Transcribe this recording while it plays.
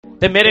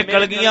ते मेरे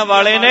कलगियां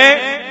वाले ने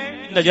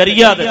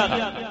नजरिया दिता,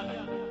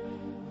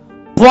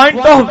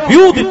 पॉइंट ऑफ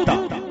व्यू दिता।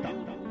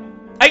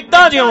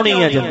 ऐदां जिउणी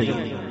है जिंदगी,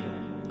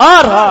 आ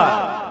राह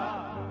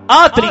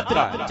आ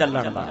तरीका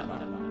चलण दा।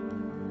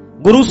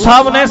 गुरु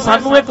साहब ने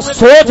सानू एक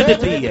सोच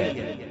दिती है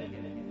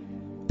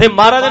ते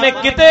महाराज ने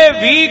किते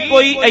भी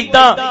कोई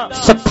ऐदां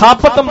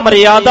स्थापित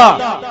मर्यादा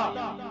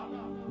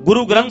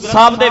गुरु ग्रंथ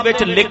साहब दे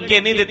विच लिख के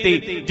नहीं दिती।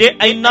 जे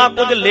इन्ना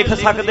कुछ लिख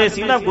सकते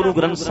सी ना गुरु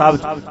ग्रंथ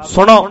साहब,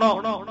 सुनो,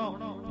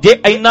 जे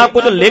इन्ना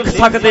कुछ लिख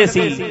सकते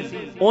सी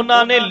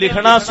उन्हां ने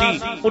लिखना सी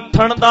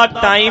उठण दा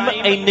टाइम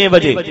इन्ने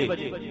बजे,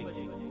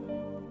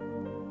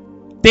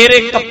 तेरे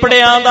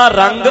कपड़ियां दा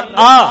रंग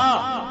आ,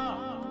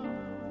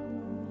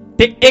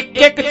 ते एक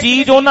एक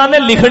चीज उन्हां ने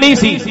लिखनी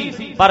सी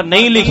पर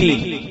नहीं लिखी।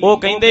 वो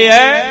कहंदे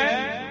है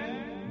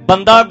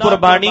बंदा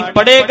गुरबाणी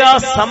पढ़ेगा,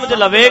 समझ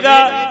लवेगा,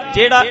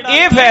 जेड़ा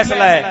ये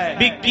फैसला है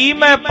भी की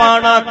मैं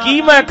पाना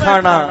की मैं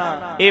खाना,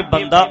 ये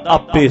बंदा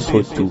आपे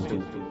सोचू,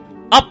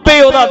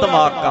 आपे ओदा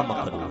दिमाग काम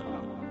करू,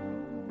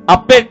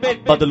 आपे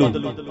बदलू।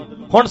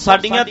 हुण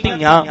साडियां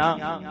धीआं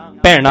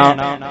भैणां,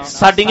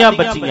 साडियां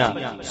बच्चियां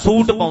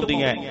सूट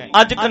पाउंदियां,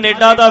 अज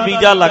कनेडा दा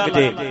वीजा लग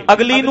जे,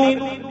 अगली नूं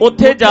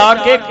उत्थे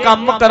जाके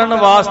काम करन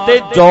वास्ते,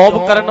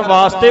 जॉब करन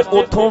वास्ते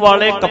उत्थों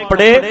वाले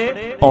कपड़े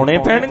पाउणे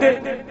पैणगे।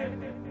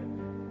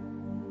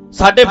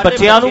 साडे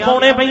बच्चियां नूं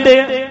पाउणे पैंदे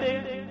आ।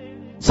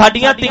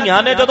 साडियां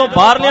धीआं ने जदों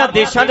बाहरलियां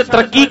देशां 'च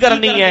तरक्की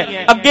करनी है,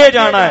 अगे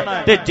जाना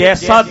है, ते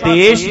जैसा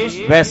देश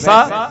वैसा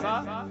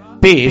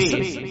भेस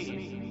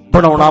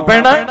बनाउणा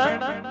पैणा,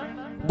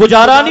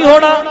 गुजारा नहीं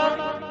होना।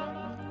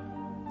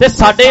 ते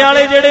साडे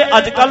वाले जेड़े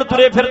अजकल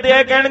तुरे फिरदे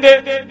आ कहणगे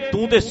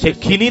तू ते सिख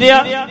ही नहीं रहा,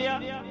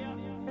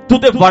 तू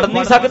ते वड़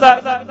नहीं सकदा,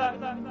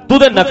 तू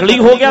ते नकली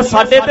हो गया।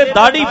 साडे ते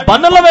दाढ़ी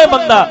बन लवे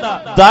बंदा,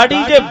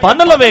 दाढ़ी जे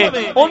बन लवे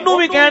ओनू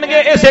भी कहणगे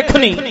ये सिख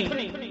नहीं,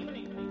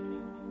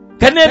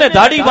 कहने ने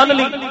दाढ़ी बन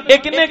ली। ये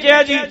किन्ने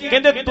कहा जी?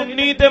 कहंदे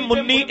तुन्नी ते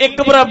मुन्नी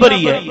एक बराबर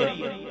ही है।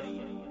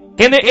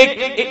 कहंदे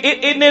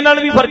इन्ने नाल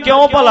भी फर्क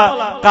क्यों भला?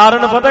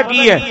 कारण पता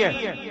की है?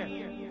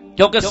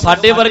 क्योंकि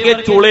साडे वर्गे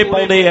चोले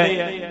पाउंदे है,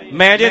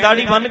 मैं जे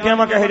दाढ़ी बन के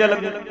आवां किहो जिहा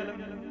लगदा?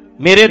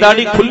 मेरे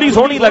दाढ़ी खुली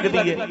सोहनी लगदी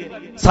है।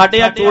 साडे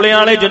आ चोलियां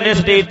वाले जिन्ने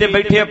स्टेज ते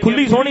बैठे आ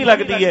खुली सोहनी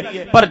लगदी है,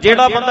 पर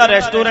जेड़ा बंदा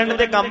रेस्टोरेंट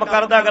ते काम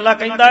करदा अगला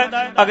कहंदा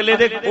है अगले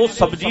दे ओ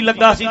सब्जी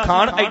लगा सी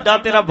खाण, ऐडा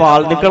तेरा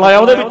वाल निकल आया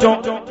ओहदे विचों।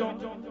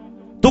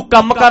 तू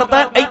काम करदा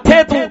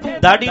इत्थे, तू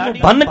दाढ़ी नूं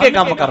बन के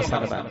काम कर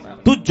सकदा,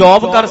 तू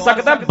जॉब कर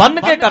सकदा, बन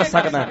के कर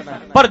सकदा।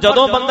 पर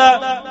जदों बंदा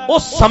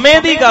उस समय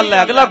दी गल है,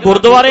 अगला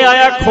गुरुद्वारे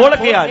आया खोल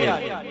के आ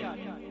जाए,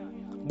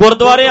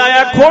 गुरुद्वारे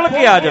आया खोल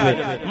के आ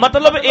जाए।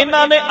 मतलब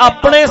इन्हां ने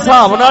अपने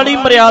हिसाब नाल ही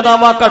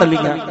मर्यादावां घड़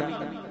लियां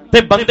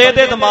ते बंदे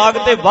दे दिमाग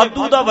ते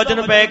वाधू दा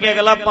वजन पै के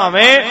अगला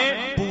भावें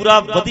पूरा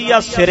वधिया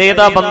सिरे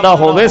दा बंदा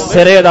होवे,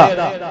 सिरे दा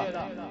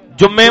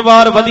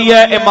जुम्मेवार वधिया,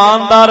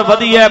 ईमानदार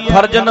वधिया,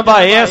 फर्ज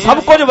निभाए है, सब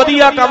कुछ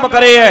वधिया काम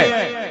करे है,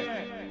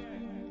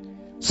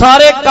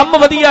 सारे काम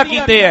वधिया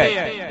कीते है।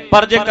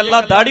 पर जे कल्ला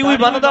दाढ़ी भी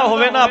बनदा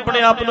होवे ना अपने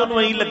आप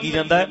नूं ऐ लगी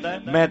जांदा है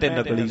मैं ते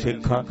नकली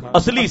सिख हां,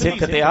 असली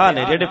सिख ते आ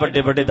ने जेड़े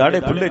बड़े बड़े दाढ़े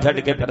खुले छड्ड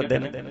के फिरदे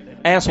ने,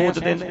 ऐ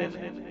सोचदे ने।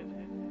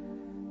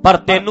 पर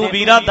तेनू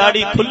वीरा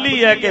दाढ़ी खुली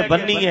है कि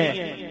बन्नी है,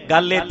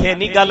 गल इत्थे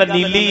नहीं, गल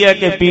नीली है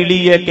कि पीली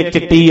है कि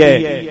चिट्टी है,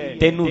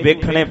 तेनू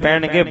वेखणे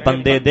पैणगे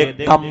बंदे दे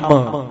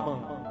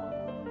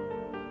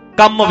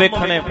कम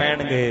वेखणे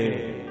पैणगे।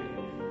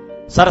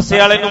 सरसे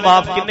वाले नूं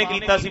माफ किन्ने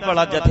कीता सी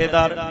भला?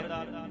 जथेदार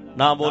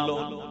ना बोलो,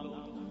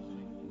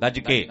 गज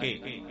के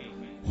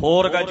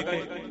होर गज के।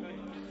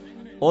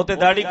 वो ते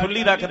दाढ़ी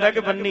खुली रखदा कि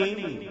बन्नी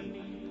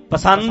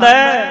पसंद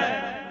है?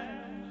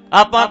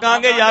 आपां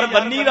कहांगे यार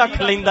बन्नी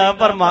रख लैंदा,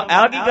 पर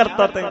आ की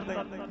करता ते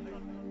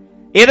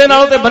इहदे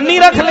नालों ते बन्नी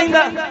रख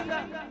लैंदा।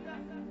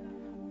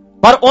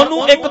 पर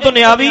ओनू एक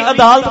दुनियावी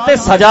अदालत ते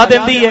सजा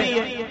दिंदी है,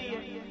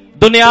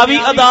 दुनियावी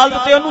अदालत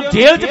ते ओनू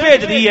जेल च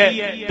भेजदी है,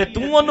 ते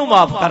तू ओनू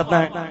माफ करदा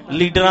है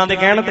लीडरां दे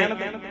कहण ते,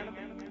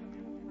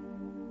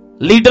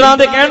 लीडरां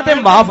दे कहण ते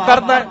माफ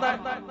करदा है।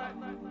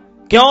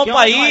 क्यों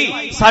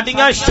भाई?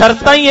 साडियां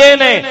शर्तां ही ये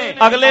ने।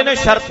 अगले ने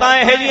शर्तां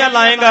इहो जिहियां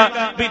लाएगा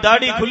भी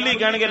दाढ़ी खुली,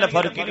 कहणगे ले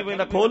फर्क ही नहीं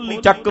पैंदा, खोल ली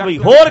चक बई।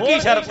 होर की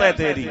शर्त है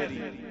तेरी?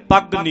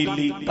 पग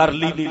नीली कर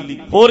ली नीली,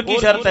 होर की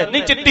शर्त है?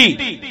 नहीं चिट्टी,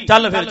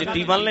 चल फिर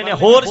चिट्टी बन लेने।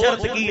 होर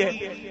शर्त की है?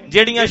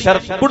 जेड़ियां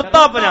शर्त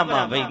कुर्ता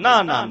पजामा, बई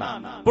ना ना ना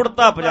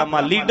कुर्ता पजामा,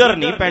 लीडर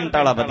नहीं पेंट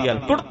वाला वधिया,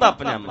 कुर्ता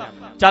पजामा,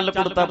 चल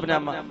कुर्ता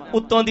पजामा,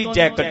 उत्तों दी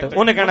जैकेट,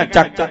 उन्हें कहना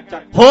चक।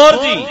 होर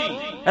जी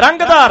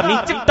रंगदार नहीं,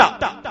 चिट्टा,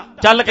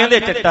 चल कहंदे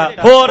चिट्टा।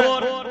 होर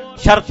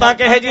शर्तां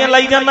किहो जिहियां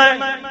लाई जाना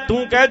है? तू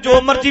कह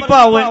जो मर्जी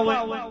भाव है,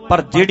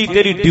 पर जेड़ी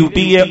तेरी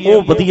ड्यूटी है वो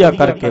वधिया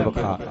करके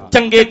विखा,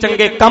 चंगे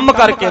चंगे कम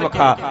करके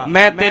विखा।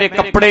 मैं तेरे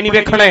कपड़े नहीं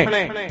वेखणे,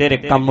 तेरे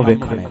कम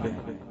वेखणे,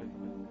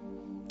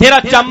 तेरा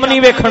चम नहीं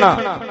वेखना,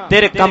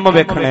 तेरे कम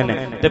वेखणे ने।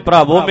 ते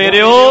भरावो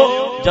मेरेओ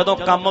जदों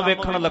कम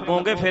वेखण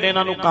लगोगे फिर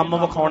इन्हां नूं कम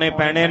विखाउणे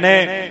पैणे ने।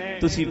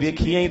 तुसीं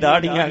वेखियां ही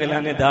दाढ़ियां,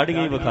 अगलियां ने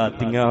दाढ़ियां ही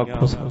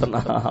विखातीआं।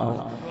 सतनाम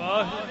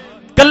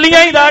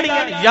ਕੱਲੀਆਂ ਹੀ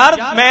ਦਾੜੀਆਂ। ਯਾਰ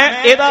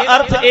ਮੈਂ ਇਹਦਾ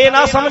ਅਰਥ ਇਹ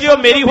ਨਾ ਸਮਝਿਓ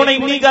ਮੇਰੀ ਹੁਣ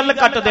ਇੰਨੀ ਗੱਲ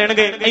ਕੱਟ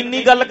ਦੇਣਗੇ,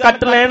 ਇੰਨੀ ਗੱਲ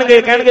ਕੱਟ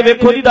ਲੈਣਗੇ, ਕਹਿਣਗੇ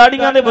ਵੇਖੋ ਜੀ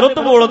ਦਾੜੀਆਂ ਦੇ ਵਿਰੁੱਧ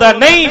ਬੋਲਦਾ।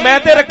 ਨਹੀਂ, ਮੈਂ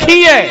ਤੇ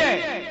ਰੱਖੀ ਹੈ,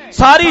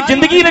 ਸਾਰੀ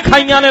ਜ਼ਿੰਦਗੀ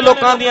ਰਖਾਈਆਂ ਨੇ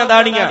ਲੋਕਾਂ ਦੀਆਂ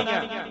ਦਾੜੀਆਂ।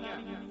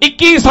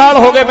 21 ਸਾਲ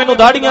ਹੋ ਗਏ ਮੈਨੂੰ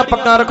ਦਾੜੀਆਂ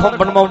ਪੱਗਾਂ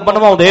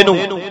ਬਣਵਾਉਂਦੇ ਨੂੰ,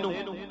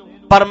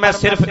 ਪਰ ਮੈਂ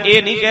ਸਿਰਫ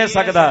ਇਹ ਨਹੀਂ ਕਹਿ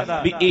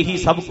ਸਕਦਾ ਵੀ ਇਹੀ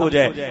ਸਭ ਕੁਝ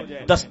ਹੈ।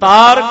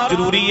 ਦਸਤਾਰ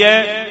ਜ਼ਰੂਰੀ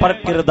ਹੈ, ਪਰ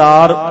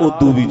ਕਿਰਦਾਰ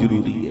ਉਦੋਂ ਵੀ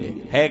ਜ਼ਰੂਰੀ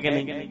ਹੈ ਕਿ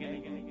ਨਹੀਂ?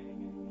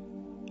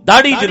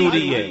 ਦਾੜੀ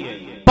ਜ਼ਰੂਰੀ ਹੈ,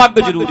 ਪੱਗ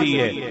ਜ਼ਰੂਰੀ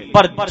ਹੈ,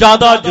 ਪਰ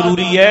ਜ਼ਿਆਦਾ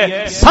ਜ਼ਰੂਰੀ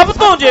ਹੈ, ਸਭ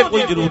ਤੋਂ ਜੇ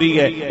ਕੋਈ ਜ਼ਰੂਰੀ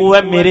ਹੈ ਉਹ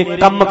ਹੈ ਮੇਰੇ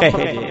ਕੰਮ ਕਹੇ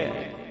ਜਿਹੇ,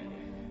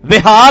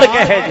 ਵਿਹਾਰ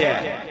ਕਹੇ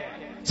ਜਿਹੇ,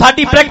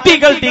 ਸਾਡੀ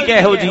ਪ੍ਰੈਕਟੀਕਲਟੀ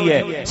ਕਿਹੋ ਜੀ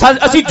ਹੈ,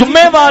 ਅਸੀਂ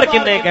ਜ਼ਿੰਮੇਵਾਰ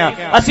ਕਿੰਨੇ ਕਿਆ,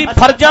 ਅਸੀਂ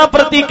ਫਰਜ਼ਾਂ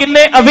ਪ੍ਰਤੀ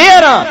ਕਿੰਨੇ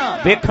ਅਵੇਅਰ ਆ,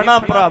 ਵੇਖਣਾ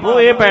ਭਰਾਵੋ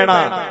ਇਹ ਪੈਣਾ।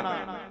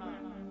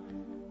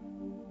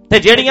 ਤੇ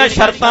ਜਿਹੜੀਆਂ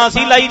ਸ਼ਰਤਾਂ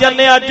ਅਸੀਂ ਲਾਈ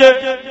ਜਾਂਦੇ ਅੱਜ,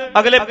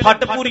 ਅਗਲੇ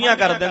ਫੱਟ ਪੂਰੀਆਂ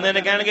ਕਰ ਦਿੰਦੇ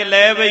ਨੇ, ਕਹਿਣਗੇ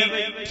ਲੈ ਬਈ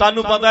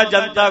ਸਾਨੂੰ ਪਤਾ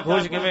ਜਨਤਾ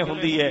ਖੁਸ਼ ਕਿਵੇਂ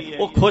ਹੁੰਦੀ ਹੈ।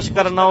 ਉਹ ਖੁਸ਼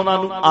ਕਰਨਾ ਉਹਨਾਂ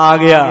ਨੂੰ ਆ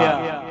ਗਿਆ।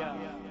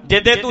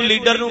 ਜਿੱਦੇ ਤੂੰ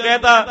ਲੀਡਰ ਨੂੰ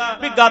ਕਹਿਤਾ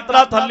ਵੀ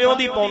ਗਾਤਰਾ ਥੱਲਿਓਂ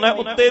ਦੀ ਪਾਉਣਾ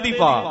ਉੱਤੇ ਦੀ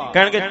ਪਾ,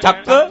 ਕਹਿਣਗੇ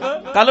ਚੱਕ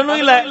ਕੱਲ ਨੂੰ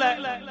ਹੀ ਲੈ।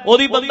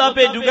 ਉਹਦੀ ਬੰਦਾ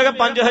ਭੇਜੂਗਾ ਕਿ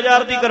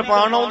 5000 ਦੀ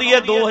ਕਿਰਪਾਨ ਆਉਂਦੀ ਹੈ,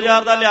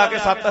 2000 ਦਾ ਲਿਆ ਕੇ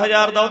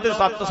 7000 ਦਾ, ਉਹ ਤੇ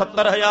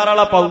 70,000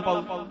 ਵਾਲਾ ਪਾਊ।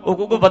 ਉਹ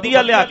ਕਹੂਗਾ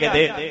ਵਧੀਆ ਲਿਆ ਕੇ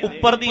ਦੇ,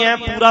 ਉੱਪਰ ਦੀ ਐ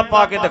ਪੂਰਾ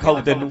ਪਾ ਕੇ ਦਿਖਾਊ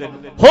ਤੈਨੂੰ।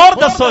 ਹੋਰ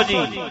ਦੱਸੋ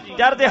ਜੀ,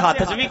 ਯਾਰ ਦੇ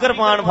ਹੱਥ 'ਚ ਵੀ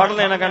ਕਿਰਪਾਨ ਫੜ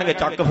ਲੈਣਾ, ਕਹਿਣਗੇ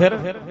ਚੱਕ। ਫਿਰ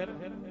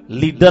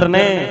ਲੀਡਰ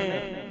ਨੇ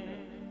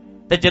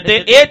ਤੇ ਜਿੱਦੇ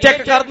ਇਹ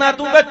ਚੈੱਕ ਕਰਨਾ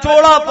ਤੂੰ ਕਹ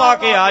ਚੋਲਾ ਪਾ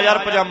ਕੇ ਆ ਯਾਰ,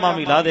 ਪਜਾਮਾ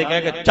ਵੀ ਲਾ ਦੇ,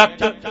 ਕਹਿ ਕੇ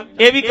ਚੱਕ।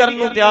 ਇਹ ਵੀ ਕਰਨ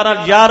ਨੂੰ ਤਿਆਰ ਆ।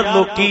 ਯਾਰ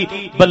ਲੋਕੀ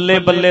ਬੱਲੇ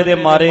ਬੱਲੇ ਦੇ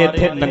ਮਾਰੇ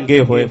ਇੱਥੇ ਨੰਗੇ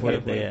ਹੋਏ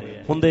ਫਿਰਦੇ ਆ,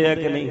 ਹੁੰਦੇ ਆ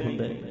ਕਿ ਨਹੀਂ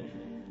ਹੁੰਦੇ?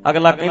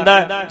 ਅਗਲਾ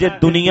ਕਹਿੰਦਾ ਜੇ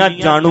ਦੁਨੀਆ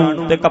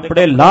ਜਾਣੂ ਤੇ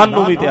ਕੱਪੜੇ ਲਾਣ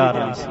ਨੂੰ ਵੀ ਤਿਆਰ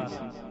ਨਹੀਂ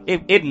ਸੀ।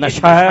 ਇਹ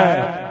ਨਸ਼ਾ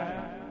ਹੈ।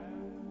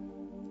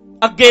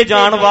 ਅੱਗੇ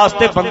ਜਾਣ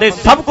ਵਾਸਤੇ ਬੰਦੇ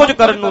ਸਭ ਕੁਝ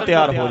ਕਰਨ ਨੂੰ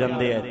ਤਿਆਰ ਹੋ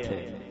ਜਾਂਦੇ ਆ ਇੱਥੇ,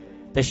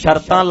 ਤੇ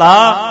ਸ਼ਰਤਾਂ ਲਾ।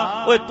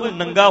 ਓਏ ਤੂੰ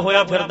ਨੰਗਾ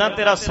ਹੋਇਆ ਫਿਰਦਾ,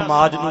 ਤੇਰਾ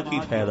ਸਮਾਜ ਨੂੰ ਕੀ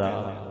ਫਾਇਦਾ?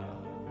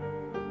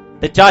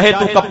 ਤੇ ਚਾਹੇ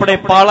ਤੂੰ ਕੱਪੜੇ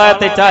ਪਾ ਲੈ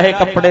ਤੇ ਚਾਹੇ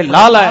ਕੱਪੜੇ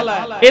ਲਾ ਲੈ,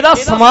 ਇਹਦਾ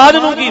ਸਮਾਜ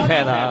ਨੂੰ ਕੀ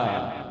ਫਾਇਦਾ?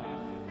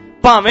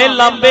 ਭਾਵੇਂ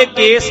ਲੰਬੇ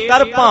ਕੇਸ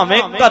ਕਰ,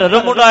 ਭਾਵੇਂ ਘਰ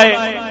ਮੁੰਡਾਏ,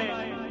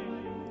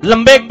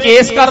 ਲੰਬੇ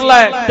ਕੇਸ ਕਰ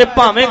ਲੈ ਤੇ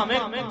ਭਾਵੇਂ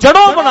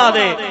ਜੜੋਂ ਬਣਾ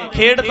ਦੇ।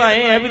 ਖੇਡ ਤਾਂ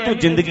ਇਹ ਹੈ ਵੀ ਤੂੰ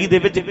ਜ਼ਿੰਦਗੀ ਦੇ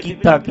ਵਿੱਚ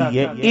ਕੀਤਾ ਕੀ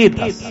ਹੈ ਇਹ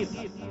ਦੱਸ।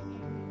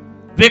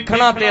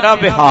 ਵੇਖਣਾ ਤੇਰਾ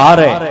ਵਿਹਾਰ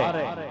ਹੈ,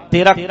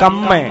 ਤੇਰਾ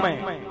ਕੰਮ ਹੈ,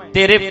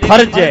 ਤੇਰੇ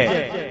ਫਰਜ਼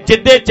ਹੈ।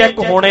 ਜਿੱਦੇ ਚੈੱਕ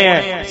ਹੋਣੇ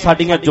ਹੈ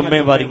ਸਾਡੀਆਂ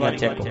ਜ਼ਿੰਮੇਵਾਰੀਆਂ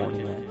ਚੈੱਕ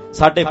ਹੋਣੀਆਂ,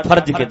 ਸਾਡੇ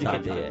ਫਰਜ਼ ਕਿੱਦਾਂ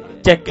ਦੇ ਹੈ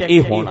ਚੈੱਕ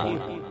ਇਹ ਹੋਣਾ।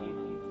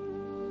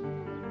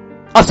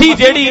 ਅਸੀਂ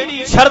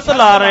ਜਿਹੜੀ ਸ਼ਰਤ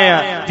ਲਾ ਰਹੇ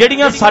ਹਾਂ,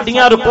 ਜਿਹੜੀਆਂ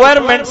ਸਾਡੀਆਂ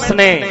ਰਿਕੁਆਇਰਮੈਂਟਸ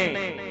ਨੇ,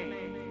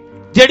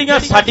 ਜਿਹੜੀਆਂ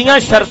ਸਾਡੀਆਂ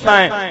ਸ਼ਰਤਾਂ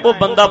ਹੈ, ਉਹ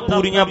ਬੰਦਾ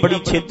ਪੂਰੀਆਂ ਬੜੀ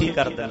ਛੇਤੀ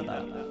ਕਰ ਦਿੰਦਾ।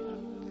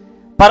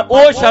 ਪਰ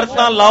ਉਹ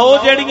ਸ਼ਰਤਾਂ ਲਾਓ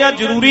ਜਿਹੜੀਆਂ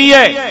ਜ਼ਰੂਰੀ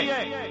ਹੈ।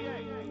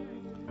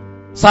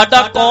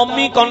 ਸਾਡਾ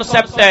ਕੌਮੀ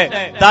ਕਨਸੈਪਟ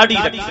ਹੈ ਦਾੜੀ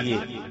ਰੱਖੀਏ,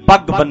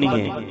 ਪੱਗ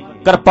ਬੰਨੀਏ,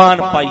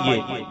 ਕਿਰਪਾਨ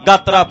ਪਾਈਏ,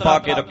 ਗਾਤਰਾ ਪਾ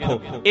ਕੇ ਰੱਖੋ।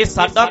 ਇਹ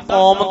ਸਾਡਾ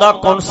ਕੌਮ ਦਾ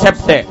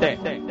ਕਨਸੈਪਟ ਹੈ।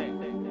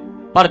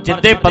 ਪਰ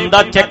ਜਿੱਦੇ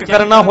ਬੰਦਾ ਚੈੱਕ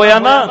ਕਰਨਾ ਹੋਇਆ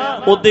ਨਾ,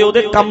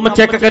 ਉਹਦੇ ਕੰਮ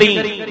ਚੈੱਕ ਕਰੀ,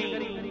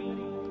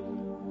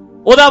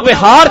 ਉਹਦਾ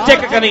ਵਿਹਾਰ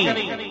ਚੈੱਕ ਕਰੀ।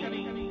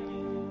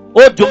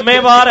 ਉਹ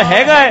ਜ਼ਿੰਮੇਵਾਰ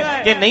ਹੈਗਾ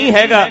ਕਿ ਨਹੀਂ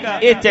ਹੈਗਾ,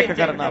 ਇਹ ਚੈੱਕ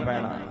ਕਰਨਾ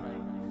ਪੈਣਾ।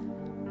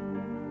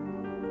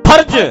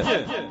 ਫਰਜ਼।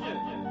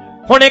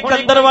 ਹੁਣ ਇੱਕ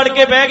ਅੰਦਰ ਵੜ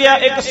ਕੇ ਬਹਿ ਗਿਆ,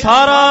 ਇੱਕ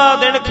ਸਾਰਾ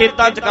ਦਿਨ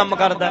ਖੇਤਾਂ 'ਚ ਕੰਮ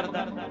ਕਰਦਾ,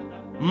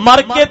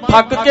 ਮਰ ਕੇ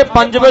ਥੱਕ ਕੇ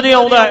 5 ਵਜੇ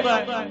ਆਉਂਦਾ ਹੈ,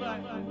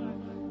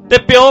 ਤੇ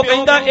ਪਿਓ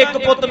ਕਹਿੰਦਾ ਇੱਕ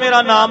ਪੁੱਤ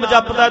ਮੇਰਾ ਨਾਮ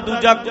ਜਪਦਾ,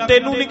 ਦੂਜਾ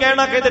ਤੈਨੂੰ ਨਹੀਂ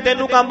ਕਹਿਣਾ, ਕਹਿੰਦੇ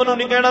ਤੈਨੂੰ ਕੰਮ ਨੂੰ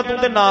ਨਹੀਂ ਕਹਿਣਾ, ਤੂੰ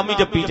ਤੇ ਨਾਮ ਹੀ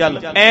ਜਪੀ ਚੱਲ।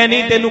 ਐ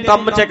ਨਹੀਂ, ਤੈਨੂੰ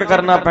ਕੰਮ ਚੈੱਕ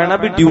ਕਰਨਾ ਪੈਣਾ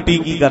ਵੀ ਡਿਊਟੀ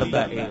ਕੀ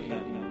ਕਰਦਾ ਹੈ।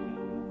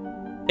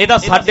 ਇਹਦਾ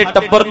ਸਾਡੇ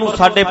ਟੱਬਰ ਨੂੰ,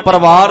 ਸਾਡੇ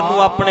ਪਰਿਵਾਰ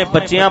ਨੂੰ, ਆਪਣੇ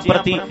ਬੱਚਿਆਂ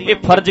ਪ੍ਰਤੀ ਇਹ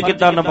ਫਰਜ਼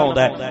ਕਿੱਦਾਂ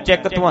ਨਿਭਾਉਂਦਾ ਹੈ,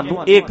 ਚੈੱਕ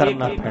ਤੁਹਾਨੂੰ ਇਹ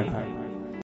ਕਰਨਾ ਪੈਣਾ।